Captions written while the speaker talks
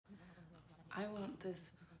I want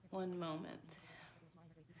this one moment.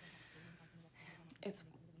 It's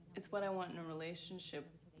what I want in a relationship,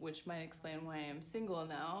 which might explain why I'm single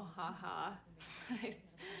now. Ha ha.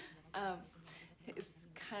 It's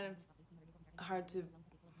kind of hard to.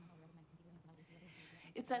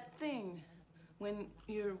 It's that thing when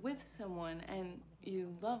you're with someone and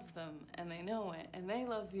you love them and they know it and they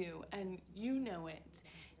love you and you know it,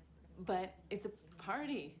 but it's a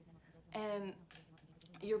party and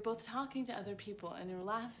you're both talking to other people and you're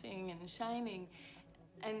laughing and shining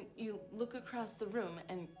and you look across the room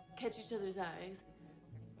and catch each other's eyes,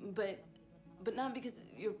 but not because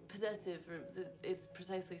you're possessive or it's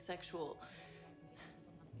precisely sexual,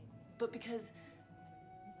 but because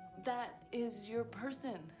that is your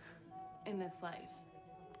person in this life.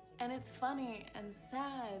 And it's funny and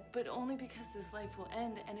sad, but only because this life will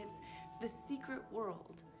end, and it's the secret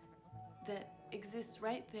world that exists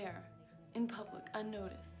right there in public,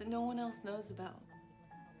 unnoticed, that no one else knows about.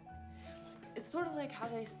 It's sort of like how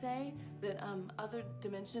they say that other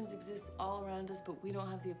dimensions exist all around us, but we don't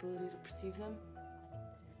have the ability to perceive them.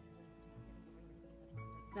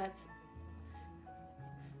 That's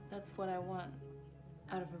what I want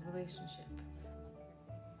out of a relationship.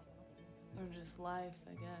 Or just life,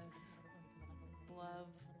 I guess. Love.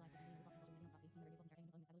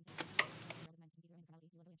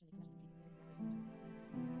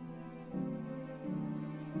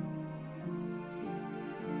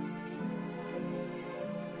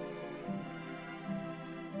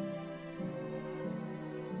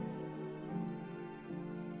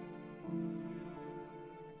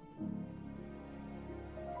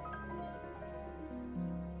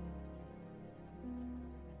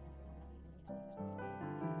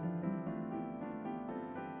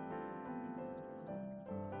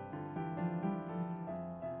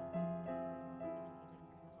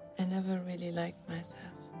 I never really liked myself.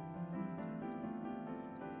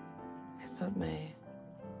 I thought my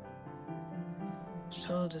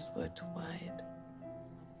shoulders were too wide.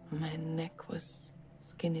 My neck was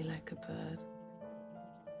skinny like a bird.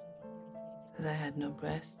 That I had no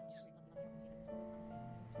breasts.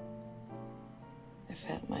 I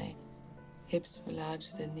felt my hips were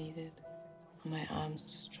larger than needed, and my arms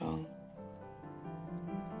too strong.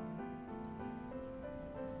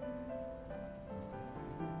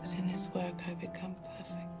 But in his work, I become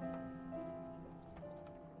perfect.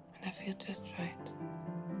 And I feel just right.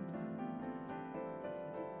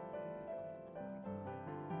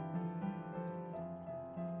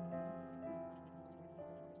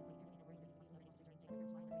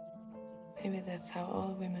 Maybe that's how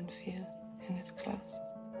all women feel in his class.